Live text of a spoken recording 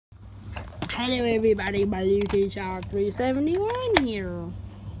Hello everybody, my YouTube Shark 371 here.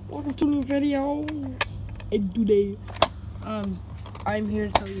 Welcome to a new video. And today, I'm here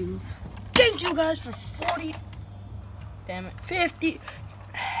to tell you, thank you guys for 50.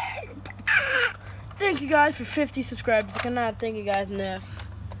 Thank you guys for 50 subscribers. I cannot thank you guys enough.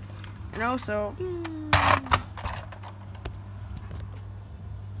 And also,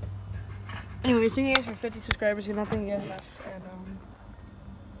 anyways, thank you guys for 50 subscribers. I cannot thank you guys enough.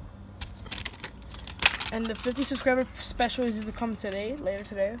 And the 50 subscriber special is either come today, later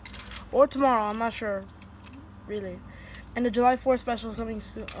today, or tomorrow. I'm not sure, really. And the July 4th special is coming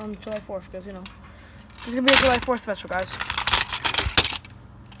soon, on July 4th, because, you know, there's going to be a July 4th special, guys.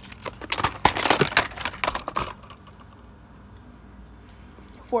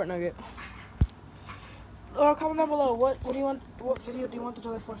 Fortnite. Or comment down below, what do you want, what video do you want the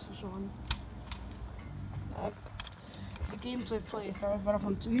July 4th special on? The games I've played, Star Wars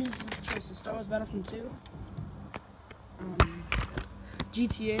Battlefront 2. Here's the choices: Star Wars Battlefront 2,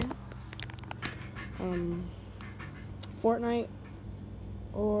 GTA, Fortnite,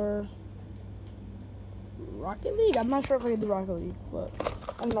 or Rocket League. I'm not sure if I can do Rocket League, but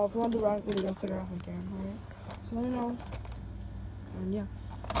I don't know. If you want to do Rocket League, I'll figure out if I can. Alright, so let me know. And yeah,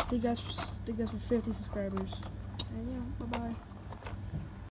 thank you guys for 50 subscribers. And yeah, bye bye.